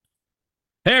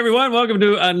Hey everyone, welcome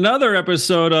to another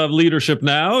episode of Leadership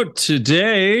Now.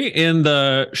 Today in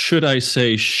the should I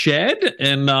say shed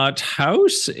and not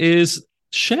house is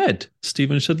Shed,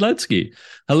 Stephen Shedletzky.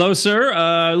 Hello, sir.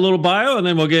 A little bio, and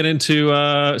then we'll get into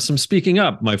some speaking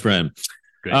up, my friend.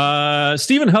 Great.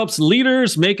 Stephen helps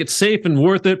leaders make it safe and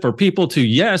worth it for people to,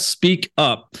 yes, speak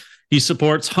up. He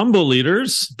supports humble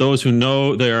leaders, those who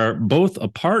know they are both a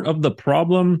part of the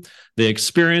problem they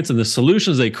experience and the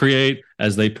solutions they create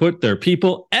as they put their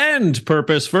people and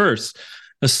purpose first.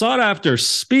 A sought-after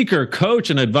speaker, coach,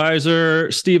 and advisor,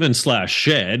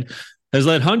 Stephen/Shed, has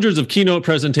led hundreds of keynote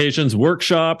presentations,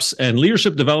 workshops, and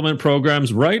leadership development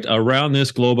programs right around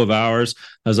this globe of ours.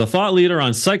 As a thought leader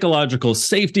on psychological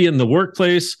safety in the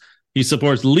workplace, he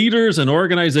supports leaders and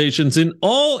organizations in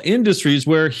all industries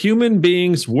where human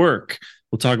beings work.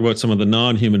 We'll talk about some of the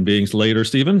non-human beings later,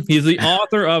 Stephen. He's the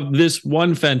author of this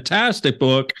one fantastic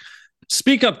book,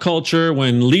 Speak Up Culture.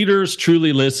 When leaders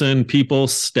truly listen, people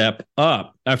step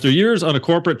up. After years on a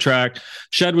corporate track,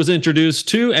 Shed was introduced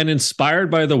to and inspired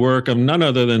by the work of none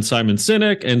other than Simon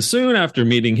Sinek, and soon after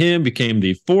meeting him, became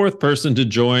the fourth person to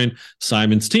join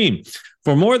Simon's team.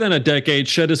 For more than a decade,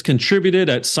 Shed has contributed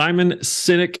at Simon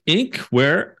Sinek Inc.,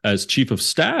 where, as chief of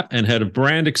staff and head of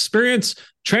brand experience,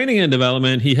 training and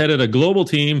development, he headed a global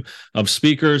team of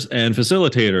speakers and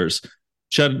facilitators.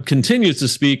 Shed continues to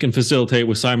speak and facilitate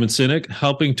with Simon Sinek,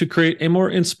 helping to create a more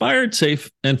inspired,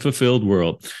 safe, and fulfilled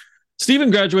world.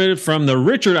 Stephen graduated from the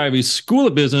Richard Ivey School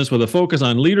of Business with a focus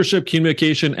on leadership,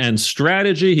 communication, and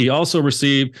strategy. He also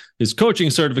received his coaching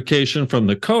certification from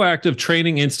the Coactive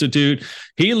Training Institute.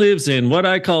 He lives in what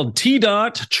I call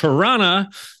T-Dot, Tirana,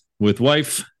 with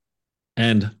wife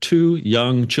and two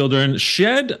young children.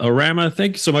 Shed Arama,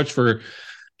 thank you so much for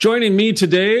joining me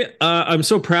today. I'm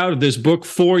so proud of this book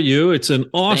for you. It's an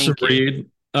awesome read.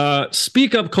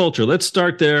 Speak Up Culture. Let's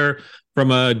start there from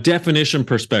a definition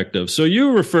perspective. So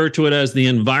you refer to it as the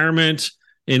environment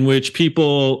in which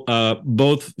people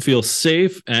both feel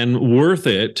safe and worth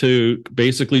it to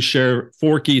basically share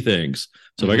four key things.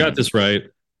 So if I got this right,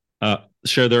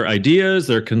 share their ideas,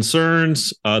 their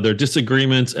concerns, their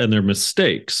disagreements, and their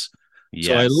mistakes. Yes.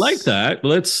 So I like that.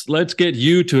 Let's get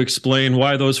you to explain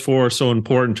why those four are so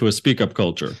important to a speak up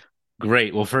culture.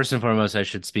 Great. Well, first and foremost, I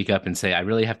should speak up and say I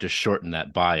really have to shorten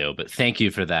that bio, but thank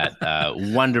you for that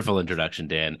wonderful introduction,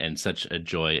 Dan, and such a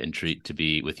joy and treat to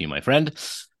be with you, my friend.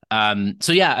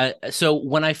 So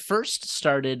when I first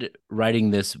started writing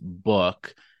this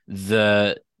book,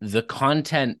 the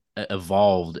content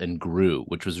evolved and grew,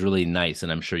 which was really nice,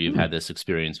 and I'm sure you've had this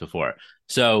experience before.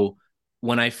 So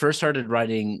when I first started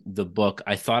writing the book,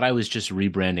 I thought I was just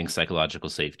rebranding psychological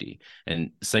safety,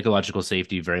 and psychological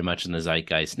safety very much in the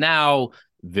zeitgeist now,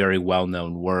 very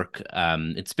well-known work.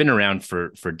 It's been around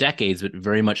for decades, but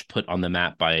very much put on the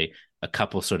map by a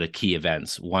couple sort of key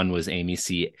events. One was Amy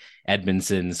C.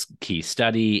 Edmondson's key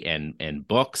study and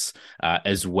books,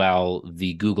 as well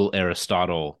the Google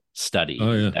Aristotle study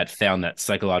that found that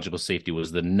psychological safety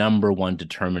was the number one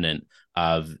determinant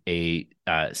of a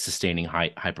sustaining high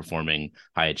performing,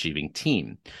 high achieving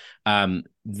team.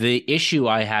 The issue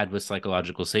I had with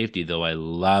psychological safety, though I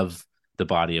love the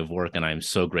body of work and I'm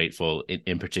so grateful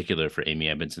in particular for Amy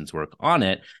Edmondson's work on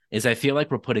it, is I feel like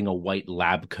we're putting a white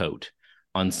lab coat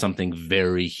on something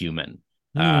very human.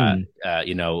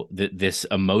 This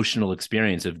emotional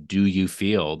experience of, do you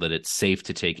feel that it's safe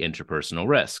to take interpersonal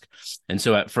risk? And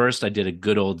so at first I did a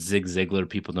good old Zig Ziglar,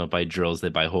 people don't buy drills, they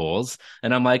buy holes.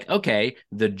 And I'm like, okay,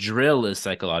 the drill is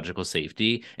psychological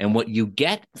safety. And what you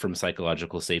get from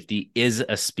psychological safety is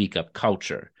a speak up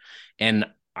culture. And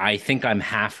I think I'm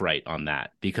half right on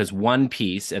that, because one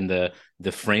piece and the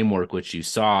framework which you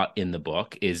saw in the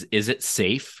book is it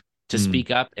safe to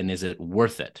speak up, and is it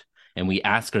worth it? And we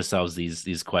ask ourselves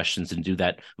these questions and do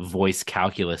that voice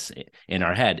calculus in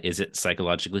our head. Is it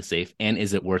psychologically safe, and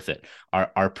is it worth it?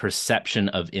 Our perception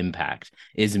of impact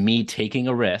is me taking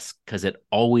a risk, because it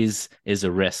always is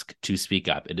a risk to speak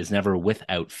up. It is never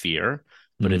without fear,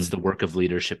 but it's the work of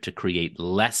leadership to create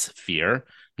less fear,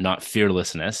 not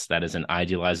fearlessness. That is an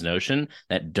idealized notion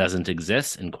that doesn't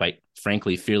exist. And quite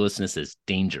frankly, fearlessness is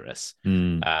dangerous.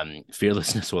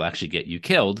 Fearlessness will actually get you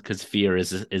killed, because fear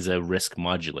is a risk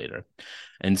modulator.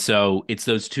 And so it's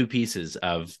those two pieces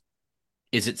of,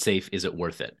 is it safe? Is it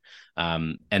worth it?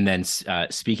 And then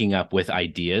speaking up with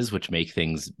ideas which make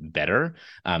things better,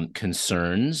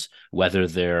 concerns, whether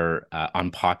they're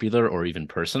unpopular or even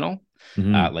personal.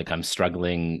 Like I'm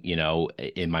struggling,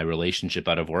 in my relationship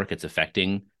out of work, it's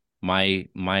affecting my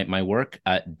work.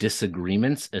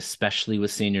 Disagreements, especially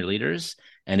with senior leaders,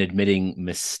 and admitting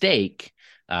mistake,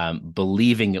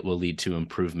 believing it will lead to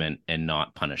improvement and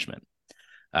not punishment.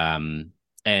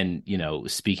 And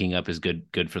speaking up is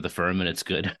good for the firm, and it's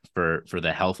good for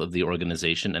the health of the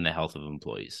organization and the health of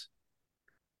employees.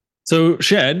 So,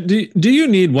 Shed, do you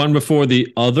need one before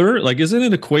the other? Like, is it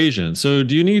an equation? So,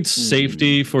 do you need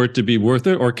safety for it to be worth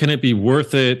it, or can it be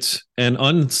worth it and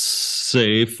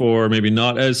unsafe, or maybe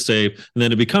not as safe, and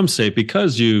then it becomes safe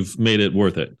because you've made it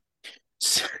worth it?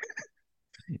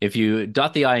 If you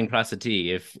dot the I and cross the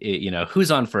T,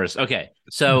 who's on first? Okay,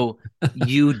 so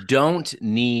you don't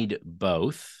need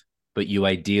both, but you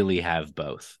ideally have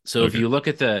both. So if you look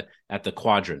at the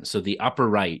quadrant, so the upper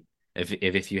right,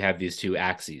 if you have these two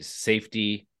axes,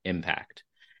 safety, impact,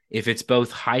 if it's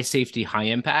both high safety, high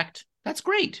impact, that's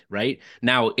great, right?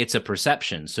 Now it's a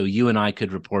perception. So you and I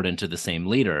could report into the same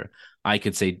leader. I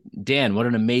could say, Dan, what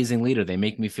an amazing leader. They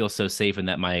make me feel so safe and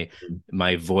that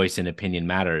my voice and opinion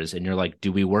matters. And you're like,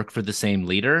 do we work for the same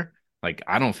leader? Like,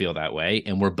 I don't feel that way.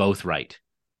 And we're both right.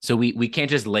 So we can't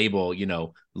just label,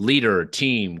 leader,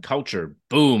 team, culture,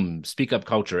 boom, speak up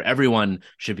culture. Everyone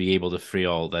should be able to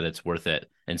feel that it's worth it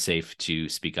and safe to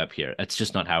speak up here. That's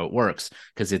just not how it works,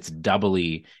 because it's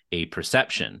doubly a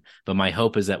perception. But my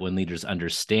hope is that when leaders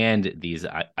understand these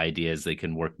ideas, they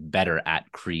can work better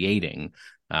at creating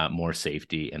more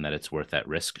safety, and that it's worth that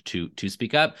risk to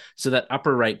speak up. So that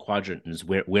upper right quadrant is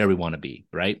where we want to be,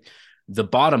 right? The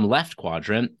bottom left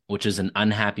quadrant, which is an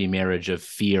unhappy marriage of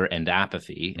fear and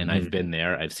apathy, and I've been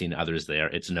there, I've seen others there.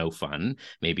 It's no fun.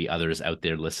 Maybe others out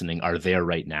there listening are there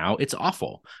right now. It's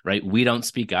awful, right? We don't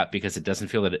speak up because it doesn't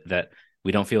feel that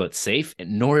we don't feel it's safe,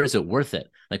 nor is it worth it.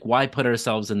 Like, why put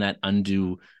ourselves in that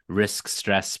undue risk,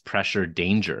 stress, pressure,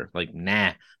 danger? Like,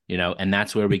 nah, and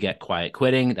that's where we get quiet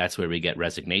quitting. That's where we get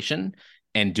resignation.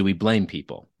 And do we blame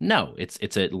people? No,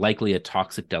 it's likely a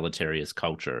toxic, deleterious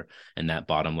culture in that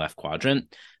bottom left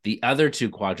quadrant. The other two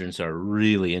quadrants are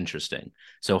really interesting.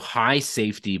 So high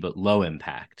safety, but low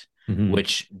impact,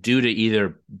 which due to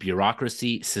either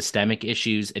bureaucracy, systemic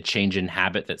issues, a change in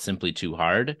habit that's simply too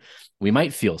hard, we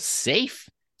might feel safe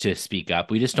to speak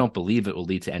up. We just don't believe it will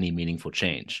lead to any meaningful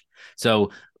change.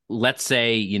 So let's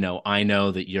say, I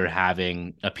know that you're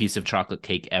having a piece of chocolate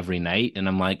cake every night, and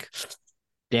I'm like,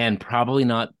 Dan, probably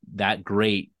not that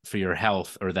great for your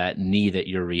health or that knee that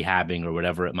you're rehabbing or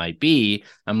whatever it might be.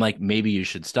 I'm like, maybe you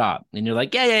should stop. And you're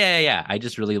like, yeah. I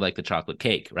just really like the chocolate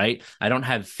cake, right? I don't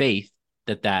have faith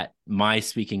that my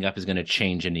speaking up is going to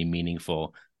change any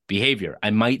meaningful behavior.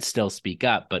 I might still speak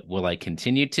up, but will I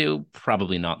continue to?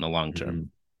 Probably not in the long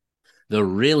term. The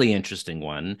really interesting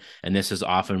one, and this is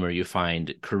often where you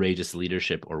find courageous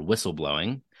leadership or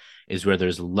whistleblowing, is where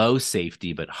there's low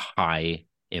safety but high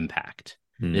impact.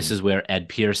 This is where Ed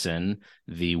Pearson,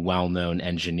 the well-known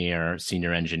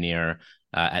senior engineer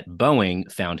at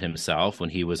Boeing, found himself when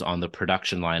he was on the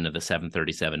production line of the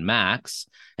 737 MAX,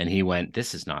 and he went,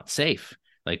 "This is not safe.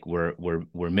 Like, we're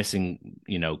missing,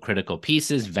 critical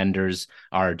pieces. Vendors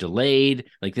are delayed.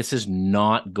 Like, this is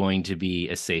not going to be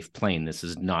a safe plane. This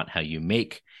is not how you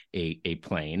make a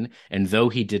plane." And though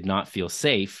he did not feel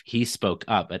safe, he spoke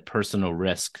up at personal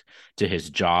risk to his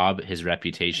job, his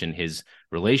reputation, his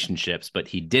relationships, but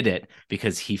he did it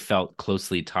because he felt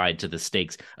closely tied to the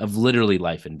stakes of literally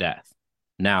life and death.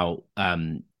 Now,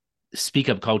 speak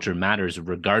up culture matters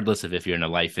regardless of if you're in a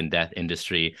life and death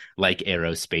industry like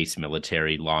aerospace,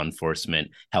 military, law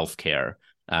enforcement, healthcare.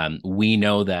 We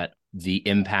know that the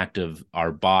impact of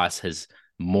our boss has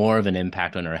more of an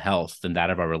impact on our health than that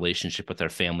of our relationship with our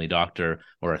family doctor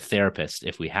or a therapist,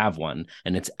 if we have one.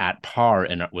 And it's at par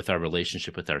with our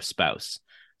relationship with our spouse.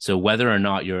 So whether or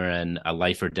not you're in a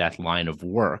life or death line of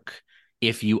work,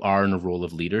 if you are in a role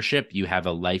of leadership, you have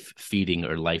a life-feeding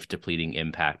or life-depleting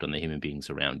impact on the human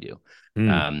beings around you.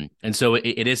 And so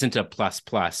it isn't a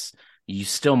plus. You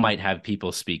still might have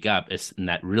people speak up. And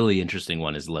that really interesting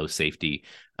one is low safety,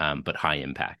 but high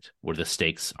impact, where the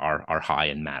stakes are high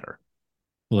and matter.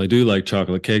 Well, I do like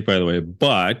chocolate cake, by the way.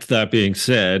 But that being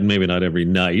said, maybe not every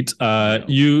night.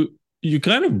 You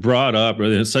kind of brought up,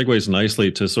 and it segues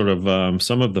nicely to sort of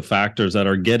some of the factors that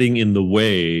are getting in the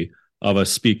way of a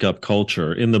speak up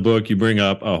culture. In the book, you bring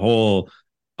up a whole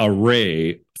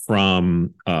array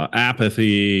from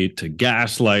apathy to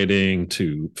gaslighting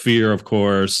to fear, of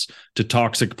course, to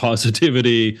toxic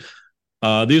positivity.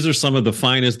 These are some of the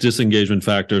finest disengagement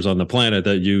factors on the planet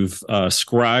that you've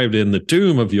scribed in the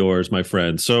tomb of yours, my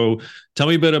friend. So tell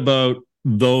me a bit about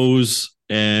those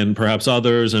and perhaps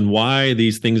others, and why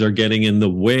these things are getting in the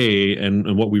way,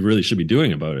 and what we really should be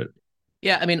doing about it.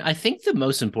 Yeah, I mean, I think the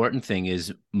most important thing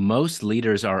is most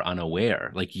leaders are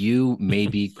unaware. Like, you may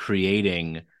be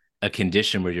creating a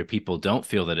condition where your people don't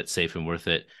feel that it's safe and worth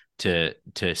it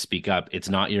to speak up. It's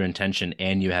not your intention,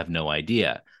 and you have no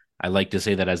idea. I like to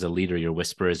say that as a leader, your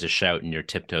whisper is a shout and your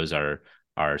tiptoes are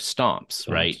are stomps,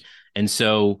 right? And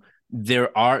so there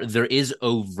is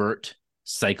overt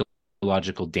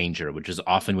psychological danger, which is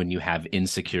often when you have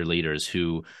insecure leaders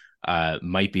who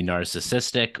might be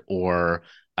narcissistic or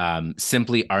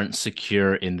simply aren't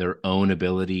secure in their own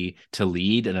ability to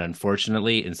lead. And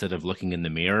unfortunately, instead of looking in the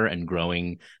mirror and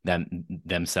growing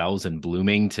themselves and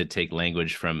blooming, to take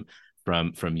language from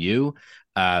you,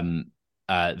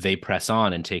 they press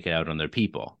on and take it out on their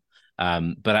people.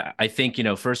 But I think,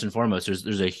 first and foremost,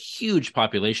 there's a huge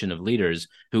population of leaders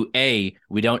who,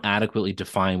 we don't adequately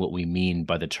define what we mean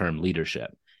by the term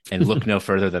leadership. And look no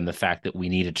further than the fact that we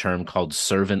need a term called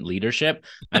servant leadership.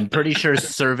 I'm pretty sure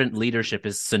servant leadership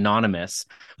is synonymous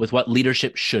with what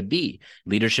leadership should be.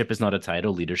 Leadership is not a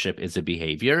title. Leadership is a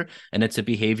behavior, and it's a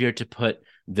behavior to put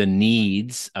the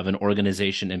needs of an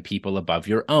organization and people above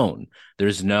your own.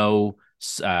 There's no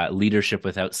leadership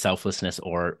without selflessness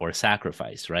or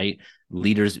sacrifice, right?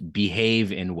 Leaders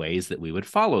behave in ways that we would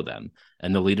follow them.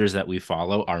 And the leaders that we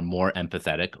follow are more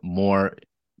empathetic, more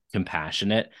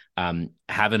compassionate,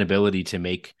 have an ability to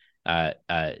make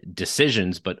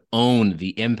decisions, but own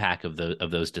the impact of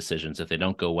those decisions. If they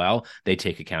don't go well, they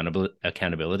take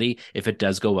accountability. If it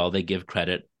does go well, they give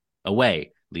credit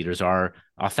away. Leaders are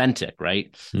authentic,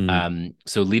 right?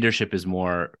 So leadership is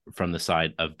more from the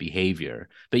side of behavior.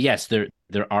 But yes,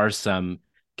 there are some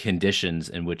conditions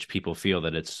in which people feel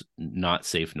that it's not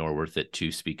safe nor worth it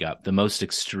to speak up. The most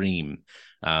extreme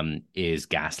is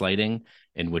gaslighting,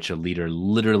 in which a leader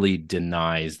literally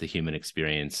denies the human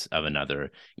experience of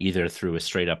another, either through a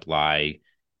straight up lie,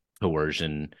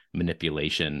 coercion,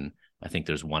 manipulation. I think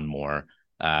there's one more.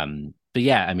 But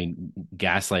yeah, I mean,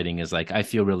 gaslighting is like, I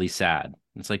feel really sad.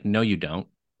 It's like, no, you don't.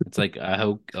 It's like,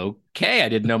 okay, I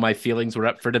didn't know my feelings were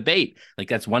up for debate. Like,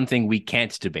 that's one thing we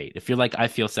can't debate. If you're like, I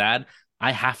feel sad,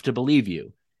 I have to believe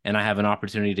you. And I have an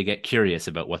opportunity to get curious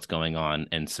about what's going on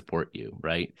and support you,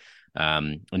 right?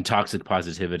 And toxic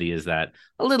positivity is that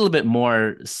a little bit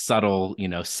more subtle,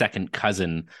 second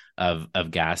cousin of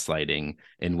gaslighting,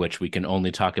 in which we can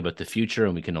only talk about the future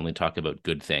and we can only talk about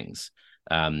good things,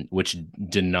 which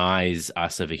denies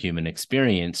us of a human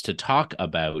experience to talk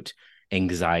about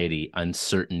anxiety,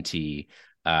 uncertainty,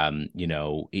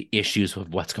 issues with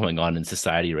what's going on in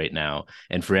society right now.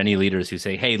 And for any leaders who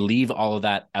say, hey, leave all of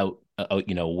that out,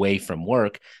 away from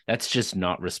work, that's just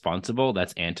not responsible.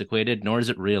 That's antiquated, nor is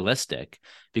it realistic,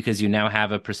 because you now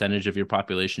have a percentage of your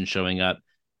population showing up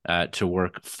to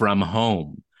work from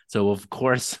home. So of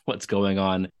course, what's going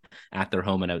on at their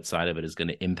home and outside of it is going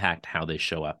to impact how they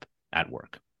show up at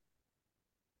work.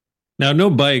 Now,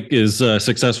 no bike is a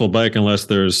successful bike unless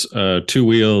there's two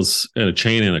wheels and a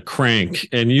chain and a crank.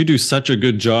 And you do such a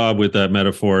good job with that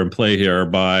metaphor and play here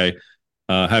by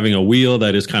having a wheel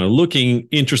that is kind of looking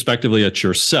introspectively at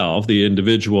yourself, the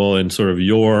individual, and sort of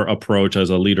your approach as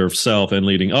a leader of self and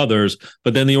leading others,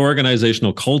 but then the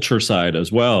organizational culture side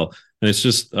as well. And it's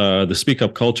just the speak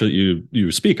up culture that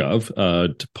you speak of,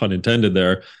 pun intended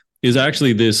there, is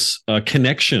actually this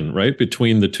connection, right,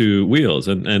 between the two wheels.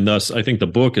 And thus, I think the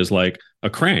book is like a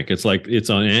crank. It's like it's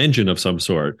an engine of some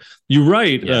sort. You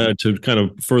write, to kind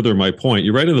of further my point,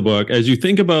 you write in the book, as you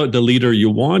think about the leader you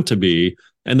want to be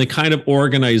and the kind of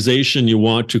organization you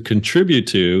want to contribute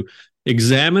to,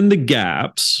 examine the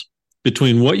gaps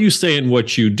between what you say and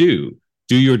what you do.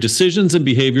 Do your decisions and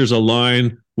behaviors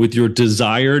align with your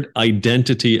desired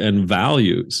identity and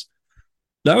values?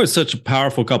 That was such a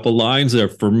powerful couple lines there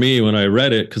for me when I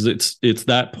read it, because it's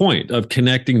that point of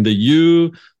connecting the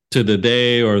you to the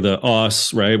they or the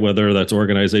us, right? Whether that's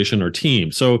organization or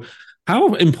team. So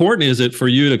how important is it for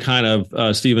you to kind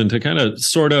of, Stephen, to kind of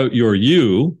sort out your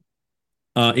you,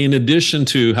 in addition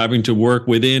to having to work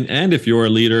within, and if you're a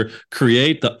leader,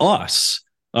 create the us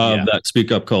of that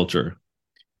speak up culture?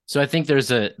 So I think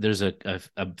there's a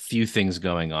few things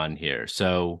going on here.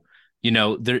 So,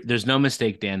 there's no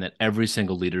mistake, Dan, that every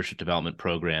single leadership development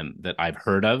program that I've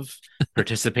heard of,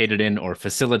 participated in, or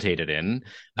facilitated in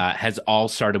has all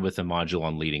started with a module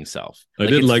on leading self. I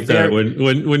did like that.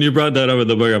 When you brought that up in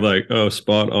the book, I'm like, oh,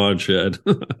 spot on, Shed.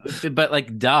 But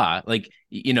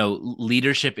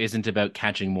leadership isn't about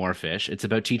catching more fish. It's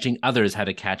about teaching others how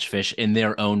to catch fish in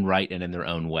their own right and in their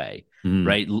own way.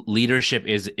 Right? Leadership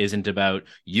isn't about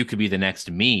you could be the next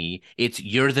me. It's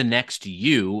you're the next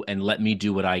you, and let me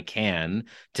do what I can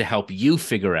to help you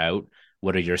figure out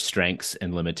what are your strengths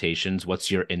and limitations. What's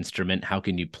your instrument? How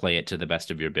can you play it to the best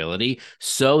of your ability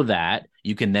so that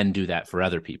you can then do that for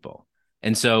other people?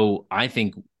 And so I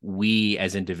think we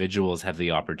as individuals have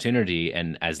the opportunity,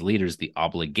 and as leaders, the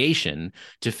obligation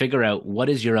to figure out what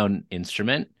is your own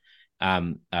instrument.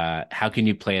 How can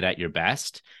you play it at your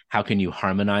best? How can you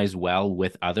harmonize well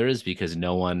with others? Because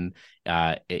no one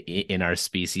in our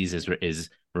species is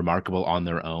remarkable on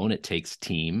their own. It takes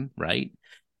team, right?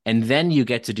 And then you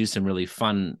get to do some really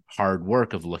fun, hard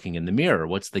work of looking in the mirror.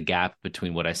 What's the gap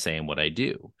between what I say and what I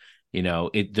do?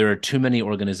 There are too many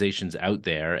organizations out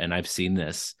there, and I've seen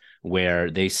this, where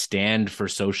they stand for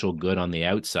social good on the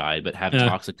outside, but have Yeah.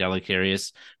 toxic,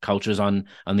 deleterious cultures on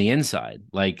the inside.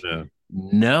 Like, Yeah.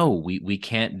 no, we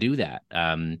can't do that.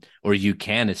 Or you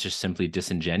can, it's just simply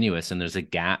disingenuous. And there's a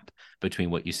gap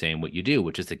between what you say and what you do,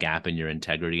 which is a gap in your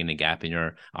integrity and a gap in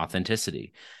your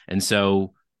authenticity. And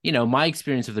so, my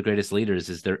experience of the greatest leaders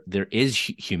is there is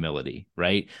humility,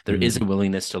 right? There is Mhm. a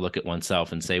willingness to look at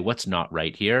oneself and say, what's not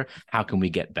right here? How can we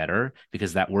get better?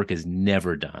 Because that work is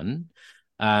never done.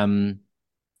 Um,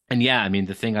 and yeah, I mean,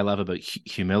 the thing I love about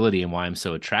humility and why I'm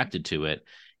so attracted to it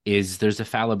is there's a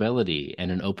fallibility and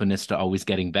an openness to always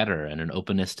getting better, and an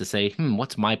openness to say,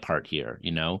 what's my part here?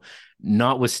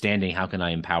 Notwithstanding, how can I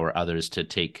empower others to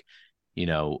take,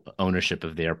 ownership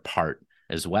of their part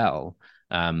as well?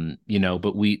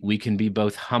 But we can be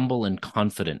both humble and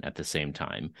confident at the same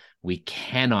time. We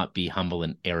cannot be humble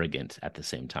and arrogant at the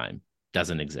same time.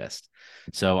 Doesn't exist.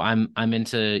 So I'm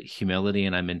into humility,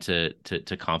 and I'm into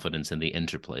to confidence and the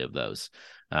interplay of those.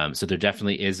 So there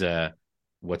definitely is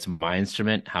what's my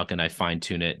instrument? How can I fine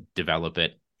tune it, develop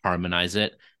it, harmonize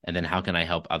it, and then how can I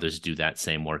help others do that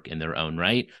same work in their own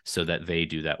right, so that they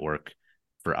do that work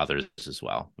for others as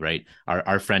well, right?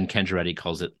 Our friend Ken Reddy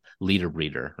calls it leader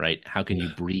breeder, right? How can you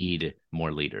Yeah. breed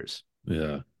more leaders?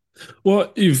 Yeah.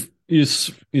 Well,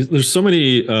 there's so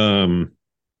many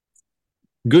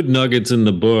good nuggets in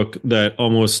the book that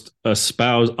almost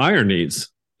espouse iron needs.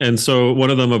 And so one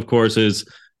of them, of course, is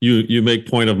you make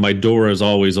point of my door is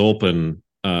always open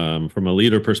from a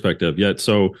leader perspective. Yet,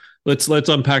 so let's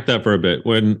unpack that for a bit.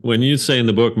 When you say in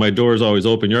the book, my door is always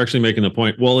open, you're actually making the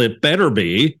point. Well, it better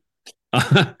be.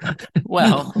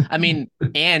 Well, I mean,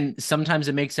 and sometimes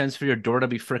it makes sense for your door to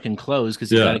be freaking closed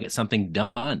because you got Yeah. to get something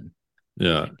done.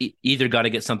 Yeah. Either got to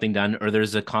get something done, or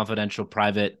there's a confidential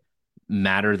private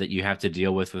matter that you have to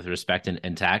deal with respect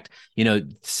and tact.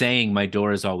 Saying my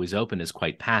door is always open is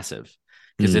quite passive,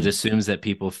 because it Mm. assumes that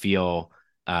people feel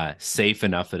safe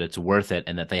enough that it's worth it,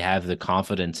 and that they have the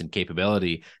confidence and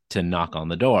capability to knock on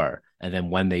the door. And then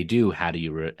when they do, how do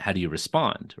you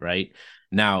respond, right?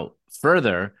 Now,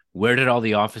 further, where did all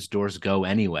the office doors go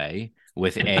anyway,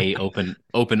 with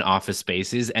open office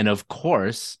spaces, and of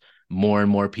course more and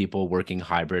more people working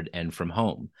hybrid and from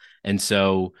home. And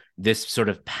so this sort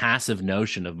of passive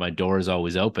notion of my door is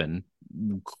always open,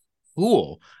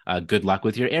 cool. Good luck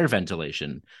with your air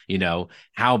ventilation.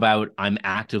 How about I'm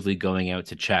actively going out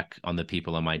to check on the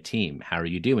people on my team? How are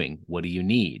you doing? What do you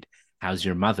need? How's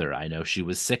your mother? I know she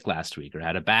was sick last week or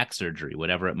had a back surgery,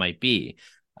 whatever it might be.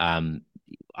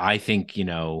 I think,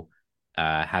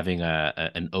 having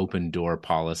an open door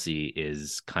policy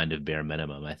is kind of bare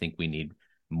minimum. I think we need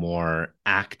more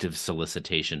active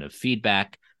solicitation of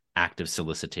feedback, active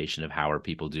solicitation of how are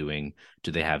people doing?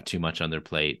 Do they have too much on their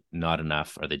plate? Not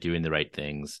enough? Are they doing the right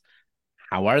things?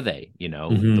 How are they? The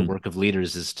Mm-hmm. work of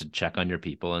leaders is to check on your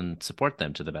people and support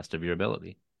them to the best of your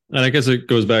ability. And I guess it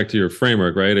goes back to your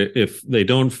framework, right? If they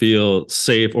don't feel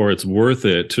safe or it's worth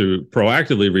it to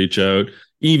proactively reach out,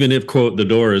 even if, quote, the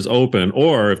door is open,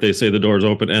 or if they say the door is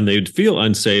open and they feel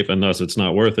unsafe and thus it's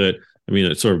not worth it, I mean,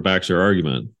 it sort of backs your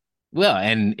argument. Well,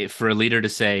 and for a leader to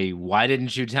say, "Why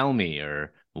didn't you tell me?"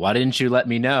 or "Why didn't you let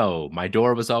me know? My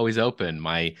door was always open.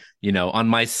 On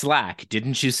my Slack,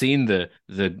 didn't you seen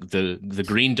the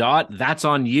green dot? That's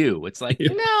on you." It's like,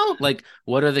 no, like,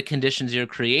 what are the conditions you're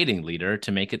creating, leader,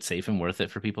 to make it safe and worth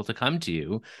it for people to come to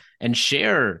you and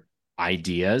share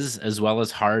ideas, as well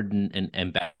as hard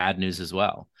and bad news as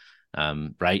well.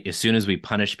 Right? As soon as we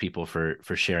punish people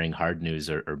for sharing hard news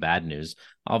or bad news,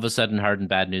 all of a sudden hard and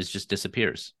bad news just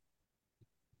disappears.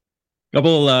 A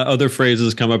couple other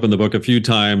phrases come up in the book a few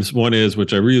times. One is,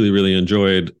 which I really, really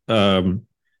enjoyed.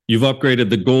 You've upgraded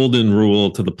the golden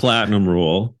rule to the platinum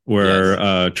rule, where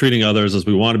Yes. treating others as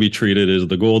we want to be treated is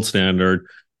the gold standard,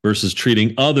 versus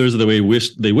treating others the way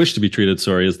they wish to be treated.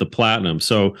 Sorry, is the platinum.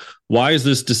 So, why is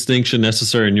this distinction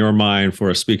necessary in your mind for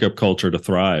a speak up culture to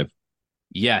thrive?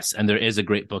 Yes, and there is a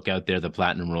great book out there, The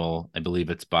Platinum Rule. I believe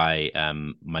it's by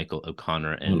Michael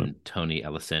O'Connor and Tony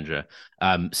Alessandra.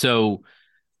 So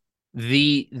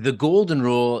the golden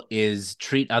rule is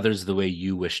treat others the way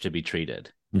you wish to be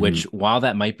treated, Mm-hmm. which, while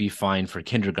that might be fine for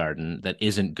kindergarten, that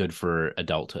isn't good for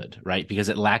adulthood, right? Because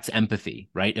it lacks empathy,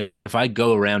 right? If I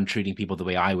go around treating people the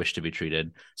way I wish to be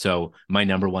treated, so my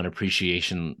number one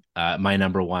appreciation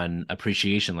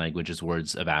language is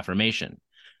words of affirmation,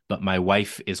 but my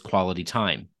wife is quality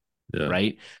time. Yeah.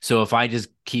 Right. So if I just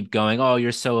keep going, oh,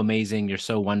 you're so amazing, you're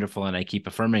so wonderful, and I keep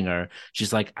affirming her,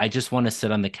 she's like, I just want to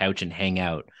sit on the couch and hang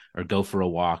out or go for a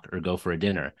walk or go for a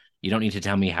dinner. You don't need to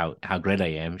tell me how great I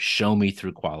am. Show me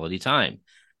through quality time.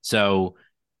 So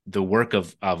the work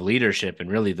of leadership, and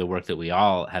really the work that we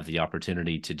all have the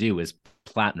opportunity to do, is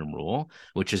platinum rule,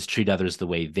 which is treat others the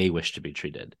way they wish to be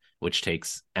treated, which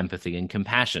takes empathy and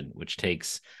compassion, which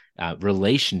takes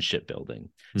relationship building.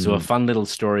 So a fun little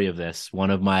story of this,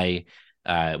 one of my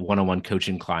one-on-one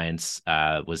coaching clients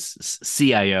was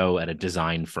CIO at a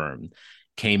design firm,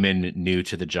 came in new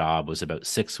to the job, was about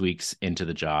 6 weeks into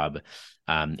the job.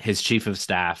 His chief of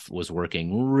staff was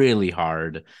working really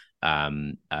hard,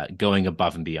 going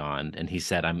above and beyond. And he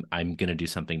said, I'm going to do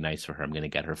something nice for her. I'm going to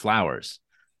get her flowers.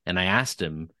 And I asked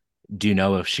him, do you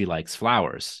know if she likes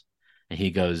flowers? And he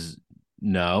goes,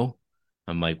 no.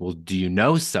 I'm like, well, do you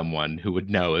know someone who would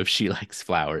know if she likes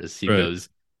flowers? He goes,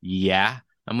 yeah.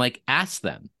 I'm like, ask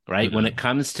them, right? Yeah. When it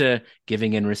comes to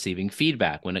giving and receiving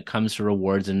feedback, when it comes to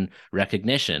rewards and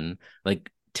recognition, like,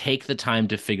 take the time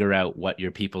to figure out what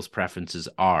your people's preferences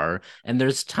are. And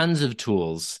there's tons of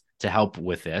tools to help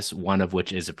with this, one of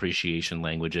which is appreciation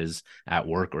languages at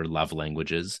work, or love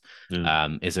languages,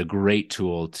 is a great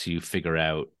tool to figure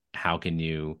out how can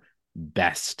you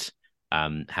best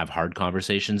have hard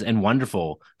conversations and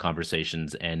wonderful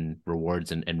conversations and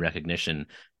rewards and recognition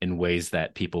in ways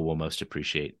that people will most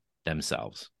appreciate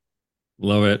themselves.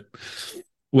 Love it.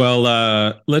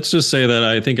 Well, let's just say that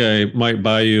I think I might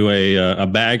buy you a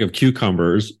bag of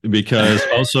cucumbers, because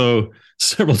also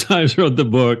several times throughout the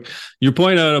book, you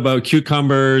point out about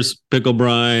cucumbers, pickle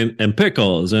brine, and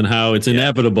pickles, and how it's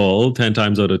inevitable 10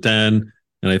 times out of 10.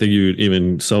 And I think you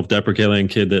even self-deprecating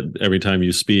kid that every time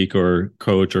you speak or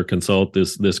coach or consult,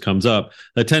 this comes up.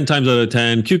 That 10 times out of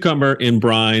 10, cucumber in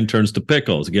brine turns to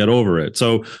pickles. Get over it.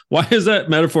 So why is that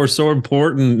metaphor so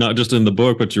important, not just in the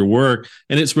book, but your work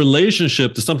and its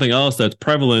relationship to something else that's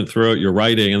prevalent throughout your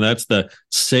writing, and that's the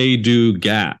say-do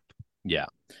gap? Yeah.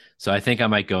 So I think I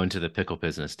might go into the pickle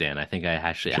business, Dan. I think I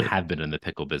have been in the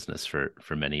pickle business for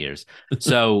many years.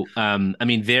 So, I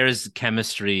mean, there's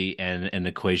chemistry and an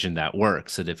equation that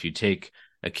works. That if you take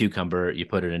a cucumber, you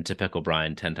put it into pickle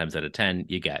brine, 10 times out of 10,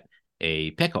 you get a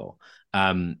pickle.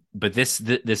 But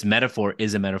this metaphor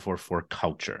is a metaphor for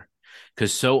culture,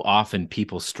 because so often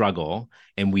people struggle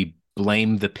and we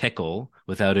blame the pickle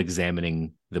without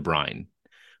examining the brine.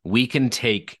 We can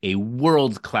take a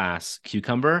world-class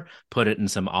cucumber, put it in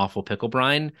some awful pickle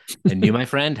brine, and you, my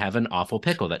friend, have an awful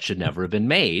pickle that should never have been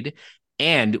made.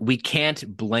 And we can't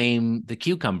blame the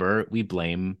cucumber. We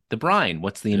blame the brine.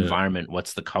 What's the environment?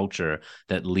 What's the culture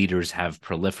that leaders have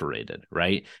proliferated,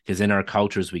 right? Because in our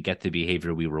cultures, we get the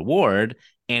behavior we reward,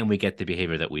 and we get the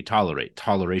behavior that we tolerate.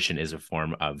 Toleration is a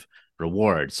form of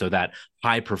reward. So that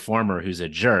high performer who's a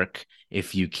jerk,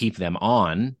 if you keep them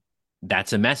on,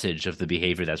 that's a message of the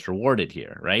behavior that's rewarded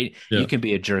here, right? You can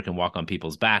be a jerk and walk on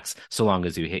people's backs so long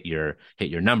as you hit your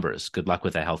numbers. Good luck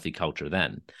with a healthy culture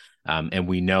then. And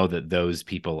we know that those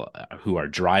people who are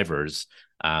drivers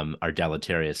are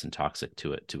deleterious and toxic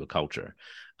to a culture.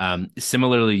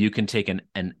 Similarly, you can take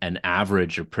an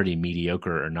average or pretty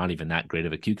mediocre or not even that great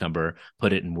of a cucumber,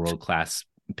 put it in world-class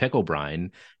pickle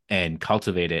brine, and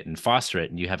cultivate it and foster it,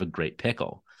 and you have a great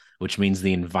pickle, which means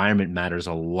the environment matters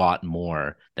a lot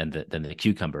more than the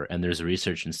cucumber. And there's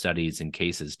research and studies and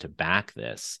cases to back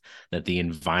this, that the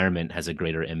environment has a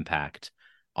greater impact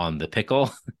on the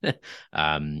pickle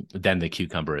than the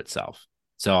cucumber itself.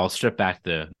 So I'll strip back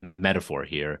the metaphor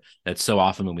here, that so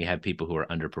often when we have people who are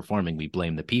underperforming, we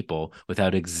blame the people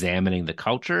without examining the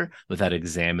culture, without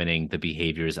examining the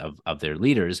behaviors of their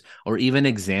leaders, or even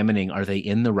examining, are they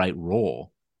in the right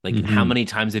role? Like, how many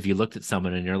times have you looked at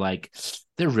someone and you're like,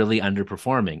 they're really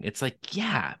underperforming? It's like,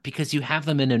 yeah, because you have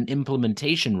them in an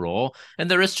implementation role and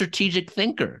they're a strategic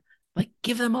thinker. Like,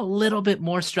 give them a little bit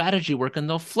more strategy work and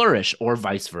they'll flourish, or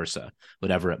vice versa,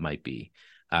 whatever it might be.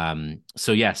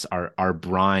 So yes, our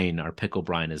brine, our pickle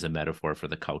brine, is a metaphor for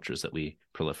the cultures that we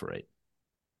proliferate.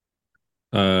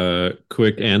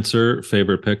 Quick answer,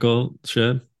 favorite pickle,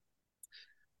 Shed?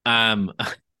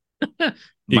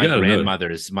 My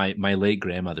grandmother's, my late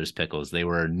grandmother's pickles, they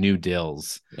were new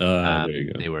dills. There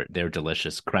you go. They were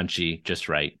delicious, crunchy, just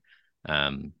right.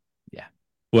 Well,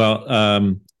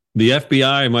 the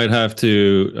FBI might have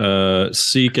to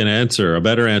seek an answer, a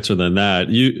better answer than that.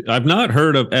 I've not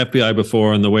heard of FBI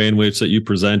before in the way in which that you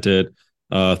present it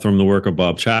from the work of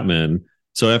Bob Chapman.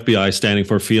 So FBI standing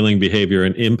for feeling, behavior,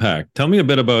 and impact. Tell me a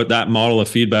bit about that model of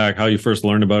feedback, how you first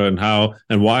learned about it, and how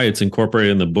and why it's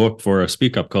incorporated in the book for a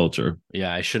speak up culture.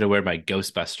 Yeah, I should have worn my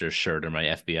Ghostbusters shirt or my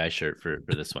FBI shirt for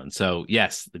this one. So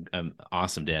yes,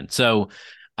 awesome, Dan. So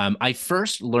I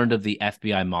first learned of the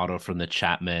FBI model from the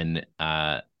Chapman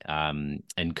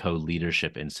and Co.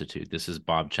 Leadership Institute. This is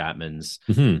Bob Chapman's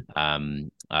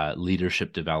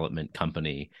leadership development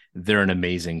company. They're an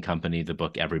amazing company. The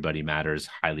book Everybody Matters,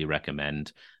 highly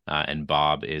recommend. And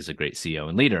Bob is a great CEO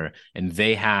and leader. And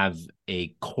they have a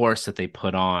course that they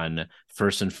put on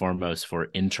first and foremost for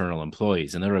internal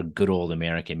employees. And they're a good old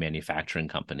American manufacturing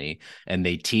company. And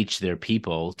they teach their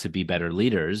people to be better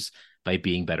leaders by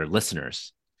being better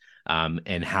listeners.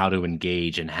 And how to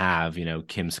engage and have,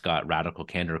 Kim Scott radical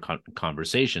candor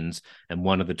conversations. And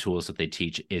one of the tools that they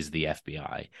teach is the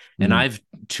FBI. And I've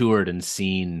toured and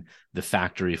seen the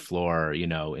factory floor,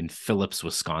 in Phillips,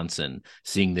 Wisconsin,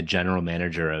 seeing the general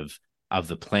manager of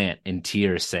the plant in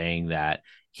tears saying that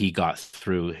he got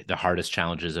through the hardest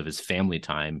challenges of his family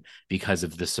time because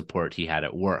of the support he had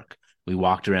at work. We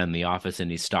walked around the office and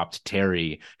he stopped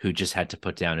Terry, who just had to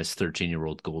put down his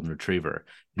 13-year-old golden retriever.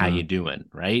 How you doing?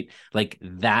 Right? Like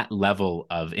that level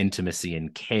of intimacy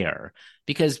and care,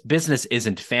 because business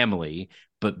isn't family,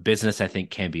 but business, I think,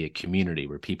 can be a community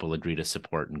where people agree to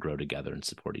support and grow together and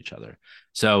support each other.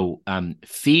 So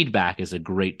feedback is a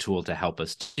great tool to help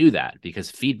us do that, because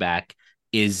feedback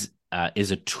is a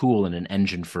tool and an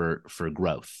engine for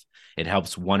growth. It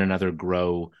helps one another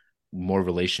grow more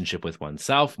relationship with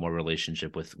oneself, more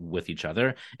relationship with each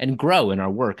other, and grow in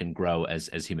our work and grow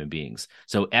as human beings.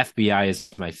 So FBI is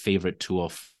my favorite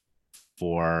tool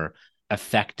for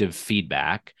effective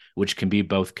feedback, which can be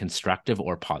both constructive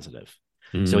or positive.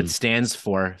 So it stands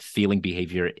for feeling,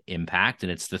 behavior, impact,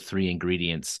 and it's the 3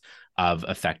 ingredients of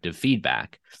effective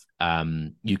feedback.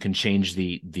 You can change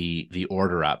the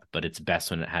order up, but it's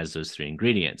best when it has those 3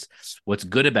 ingredients. What's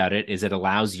good about it is it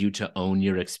allows you to own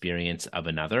your experience of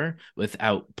another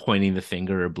without pointing the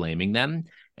finger or blaming them.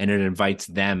 And it invites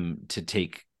them to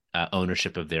take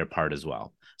ownership of their part as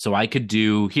well. So I could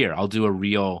I'll do a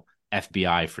real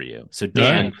FBI for you. So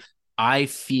Dan, right. I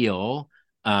feel,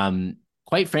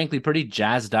 quite frankly, pretty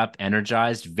jazzed up,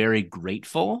 energized, very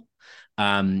grateful.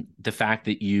 The fact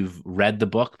that you've read the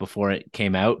book before it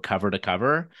came out cover to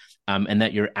cover, and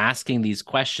that you're asking these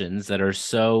questions that are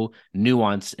so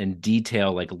nuanced and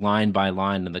detailed, like line by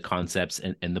line in the concepts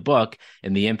in the book.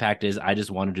 And the impact is I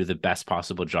just want to do the best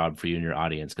possible job for you and your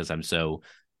audience, because I'm so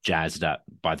jazzed up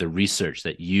by the research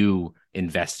that you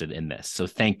invested in this. So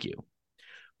thank you,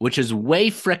 which is way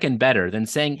frickin' better than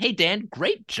saying, hey, Dan,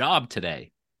 great job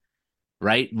today.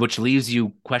 Right? Which leaves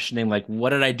you questioning, like, what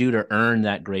did I do to earn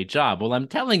that great job? Well, I'm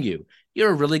telling you,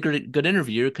 you're a really good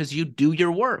interviewer because you do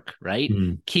your work, right?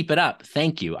 Keep it up.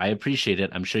 Thank you. I appreciate it.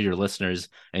 I'm sure your listeners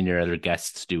and your other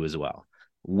guests do as well.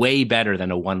 Way better than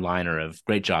a one-liner of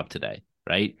great job today,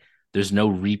 right? There's no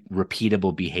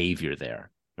repeatable behavior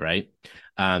there, right?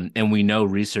 And we know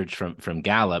research from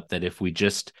Gallup that if we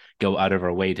just go out of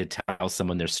our way to tell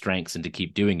someone their strengths and to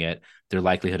keep doing it, their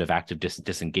likelihood of active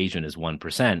disengagement is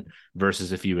 1%,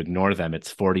 versus if you ignore them,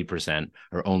 it's 40%,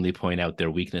 or only point out their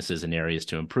weaknesses and areas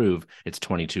to improve, it's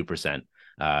 22%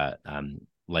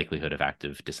 likelihood of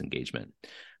active disengagement.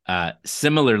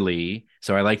 Similarly,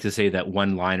 so I like to say that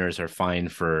one-liners are fine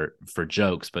for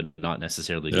jokes, but not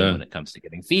necessarily good when it comes to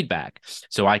getting feedback.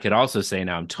 So I could also say,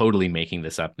 now I'm totally making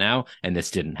this up now, and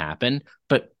this didn't happen,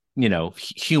 but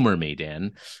humor me,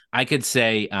 Dan. I could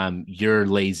say, you're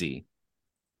lazy.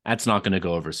 That's not going to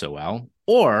go over so well.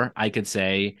 Or I could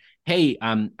say, hey,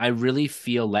 I really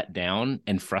feel let down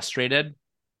and frustrated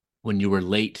when you were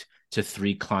late to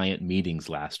 3 client meetings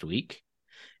last week.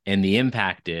 And the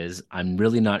impact is, I'm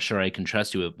really not sure I can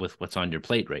trust you with what's on your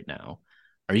plate right now.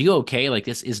 Are you okay? Like,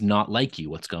 this is not like you.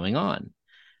 What's going on?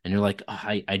 And you're like, oh,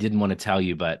 I didn't want to tell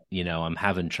you, but, I'm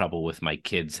having trouble with my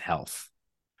kid's health,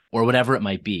 or whatever it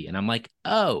might be. And I'm like,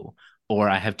 oh, or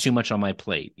I have too much on my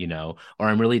plate, or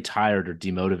I'm really tired or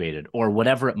demotivated, or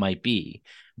whatever it might be.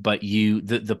 But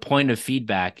the point of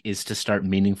feedback is to start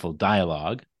meaningful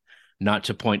dialogue, not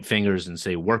to point fingers and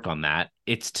say, work on that.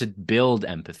 It's to build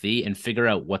empathy and figure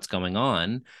out what's going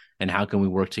on and how can we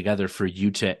work together for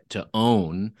you to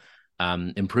own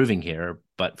improving here,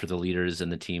 but for the leaders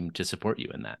and the team to support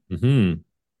you in that.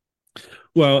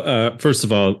 Well, first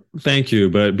of all, thank you.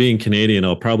 But being Canadian,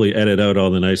 I'll probably edit out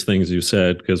all the nice things you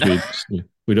said, because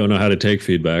we don't know how to take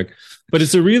feedback. But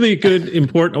it's a really good,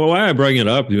 important. Why I bring it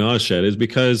up, to be honest, Shed, is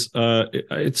because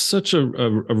it's such a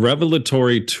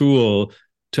revelatory tool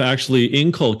to actually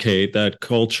inculcate that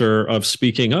culture of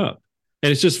speaking up.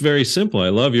 And it's just very simple. I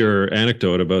love your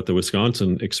anecdote about the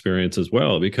Wisconsin experience as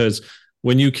well, because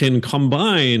when you can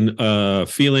combine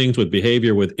feelings with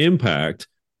behavior with impact,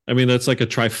 I mean, that's like a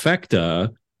trifecta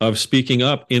of speaking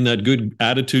up in that good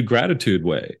attitude, gratitude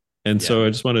way. And so I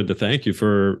just wanted to thank you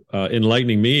for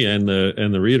enlightening me and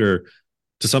the reader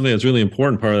to something that's really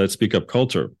important part of that speak up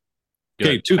culture.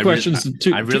 Okay, Good. two questions.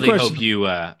 I really hope you.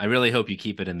 I really hope you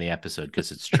keep it in the episode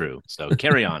because it's true. So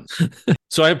carry on.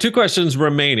 So I have two questions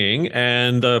remaining,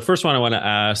 and the first one I want to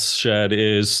ask, Shed,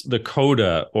 is the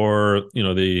coda, or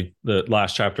the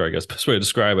last chapter, I guess, best way to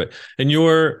describe it. And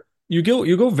you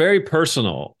go very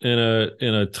personal in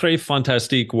a très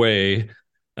fantastique way,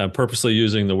 purposely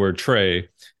using the word très,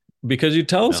 because you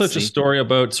tell such a story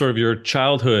about sort of your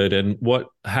childhood and what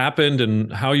happened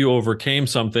and how you overcame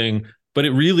something, but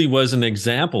it really was an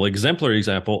exemplary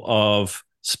example of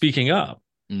speaking up.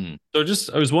 So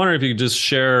I was wondering if you could just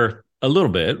share a little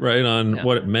bit, right, on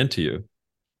what it meant to you.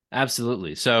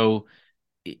 Absolutely. So,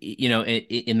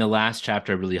 in the last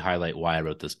chapter, I really highlight why I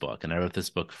wrote this book, and I wrote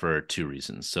this book for two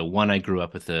reasons. So, one, I grew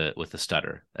up with a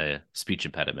stutter, a speech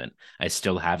impediment. I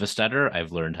still have a stutter.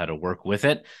 I've learned how to work with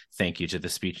it. Thank you to the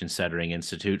Speech and Stuttering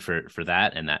Institute for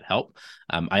that and that help.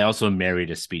 I also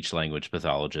married a speech language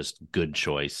pathologist. Good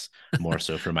choice, more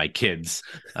so for my kids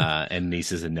and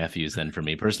nieces and nephews than for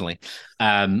me personally.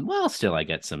 Well, still, I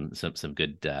get some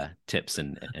good tips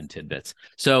and tidbits.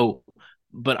 So,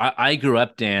 but I grew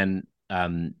up, Dan,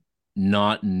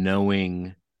 not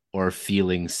knowing or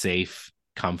feeling safe,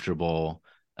 comfortable,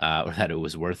 or that it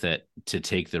was worth it to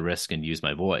take the risk and use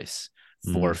my voice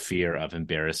for fear of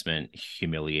embarrassment,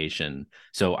 humiliation.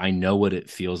 So I know what it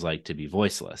feels like to be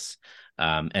voiceless.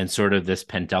 And sort of this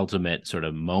penultimate sort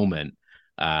of moment,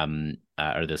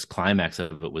 or this climax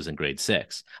of it, was in grade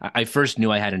 6. I first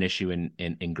knew I had an issue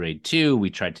in grade 2. We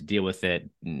tried to deal with it.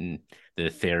 The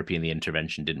therapy and the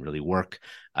intervention didn't really work.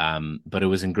 But it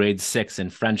was in grade 6 in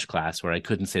French class where I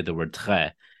couldn't say the word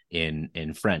très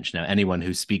in French. Now, anyone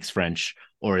who speaks French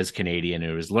or is Canadian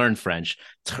or has learned French,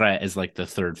 très is like the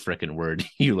third frickin' word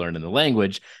you learn in the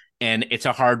language. And it's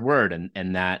a hard word.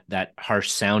 And that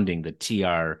harsh sounding, the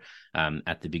TR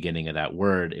at the beginning of that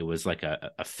word, it was like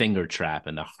a finger trap.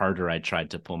 And the harder I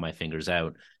tried to pull my fingers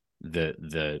out,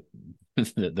 the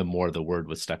more the word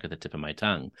was stuck at the tip of my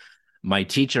tongue. My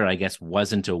teacher, I guess,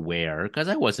 wasn't aware, because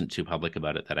I wasn't too public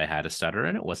about it, that I had a stutter,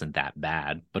 and it wasn't that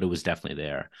bad, but it was definitely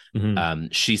there.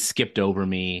 She skipped over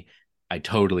me. I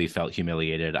totally felt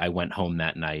humiliated. I went home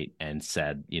that night and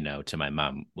said, to my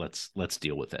mom, let's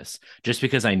deal with this, just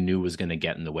because I knew it was going to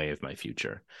get in the way of my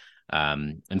future.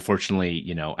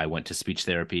 Unfortunately, I went to speech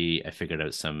therapy. I figured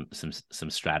out some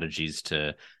strategies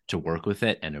to work with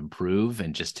it and improve,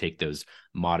 and just take those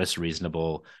modest,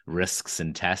 reasonable risks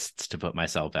and tests to put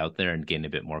myself out there and gain a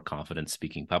bit more confidence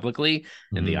speaking publicly.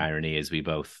 And the irony is we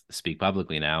both speak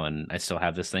publicly now, and I still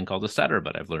have this thing called a stutter,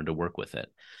 but I've learned to work with it.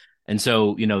 And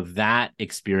so, that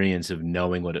experience of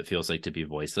knowing what it feels like to be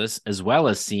voiceless, as well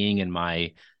as seeing in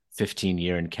my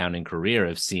 15-year and counting career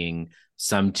of seeing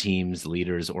some teams,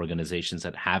 leaders, organizations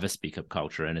that have a speak up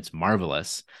culture, and it's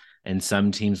marvelous. And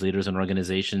some teams, leaders, and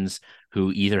organizations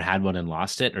who either had one and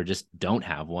lost it, or just don't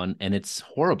have one, and it's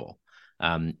horrible.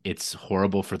 It's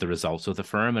horrible for the results of the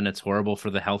firm, and it's horrible for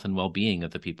the health and well-being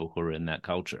of the people who are in that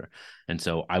culture. And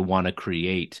so I want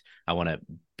to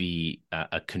be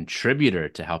a contributor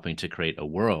to helping to create a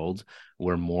world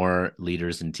where more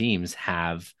leaders and teams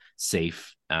have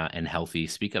safe and healthy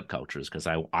speak up cultures, because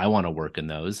I want to work in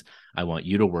those. I want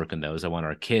you to work in those. I want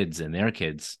our kids and their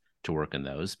kids to work in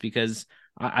those, because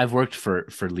I've worked for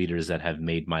leaders that have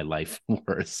made my life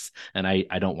worse, and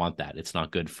I don't want that. It's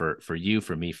not good for you,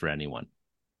 for me, for anyone.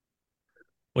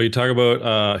 Well, you talk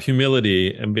about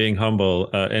humility and being humble.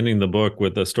 Ending the book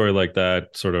with a story like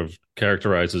that sort of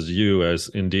characterizes you as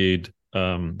indeed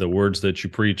the words that you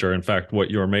preach are in fact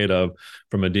what you're made of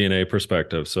from a DNA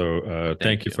perspective. So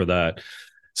thank you for that.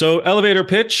 So elevator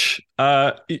pitch,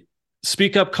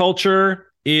 speak up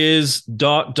culture is ...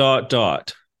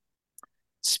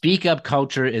 Speak Up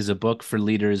Culture is a book for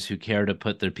leaders who care to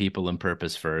put their people and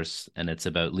purpose first, and it's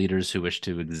about leaders who wish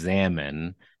to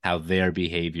examine how their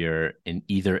behavior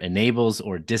either enables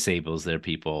or disables their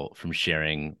people from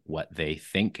sharing what they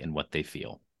think and what they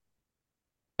feel.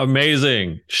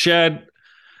 Amazing. Shed,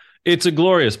 it's a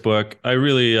glorious book. I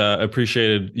really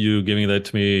appreciated you giving that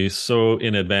to me so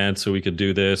in advance so we could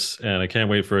do this, and I can't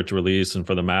wait for it to release and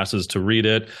for the masses to read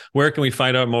it. Where can we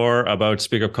find out more about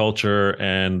Speak Up Culture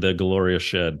and the glorious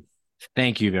Shed?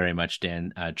 Thank you very much,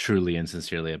 Dan. Truly and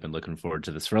sincerely, I've been looking forward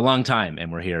to this for a long time,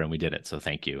 and we're here and we did it. So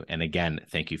thank you. And again,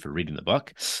 thank you for reading the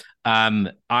book.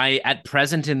 I, at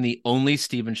present, am the only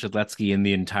Stephen Shedletzky in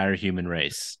the entire human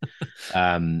race.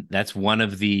 That's one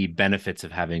of the benefits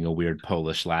of having a weird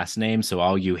Polish last name. So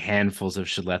all you handfuls of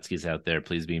Shedleckys out there,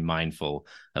 please be mindful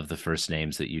of the first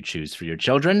names that you choose for your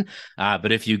children.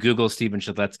 But if you Google Stephen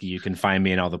Shedletzky, you can find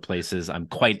me in all the places. I'm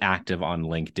quite active on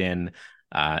LinkedIn.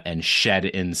 And Shed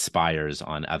Inspires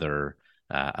on other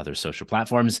other social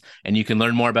platforms. And you can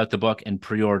learn more about the book and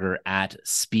pre-order at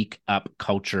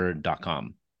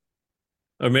speakupculture.com.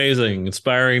 Amazing.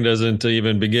 Inspiring doesn't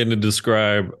even begin to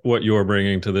describe what you're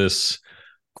bringing to this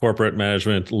corporate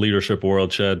management leadership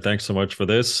world, Shed. Thanks so much for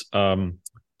this. Of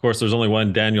course, there's only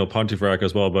one Daniel Pontefract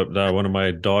as well, but one of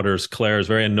my daughters, Claire, is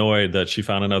very annoyed that she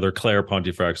found another Claire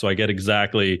Pontefract. So I get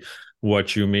exactly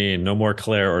what you mean. No more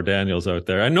Claire or Daniels out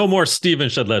there. And no more Stephen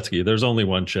Shedletzky. There's only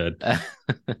one Shed.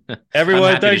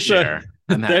 Everyone, thanks for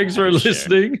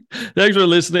listening. Thanks for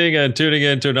listening and tuning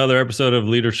in to another episode of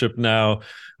Leadership Now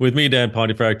with me, Dan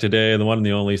Pontefract, today, and the one and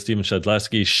the only Stephen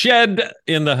Shedletzky. Shed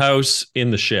in the house,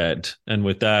 in the shed. And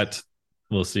with that,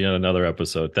 we'll see you on another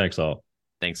episode. Thanks all.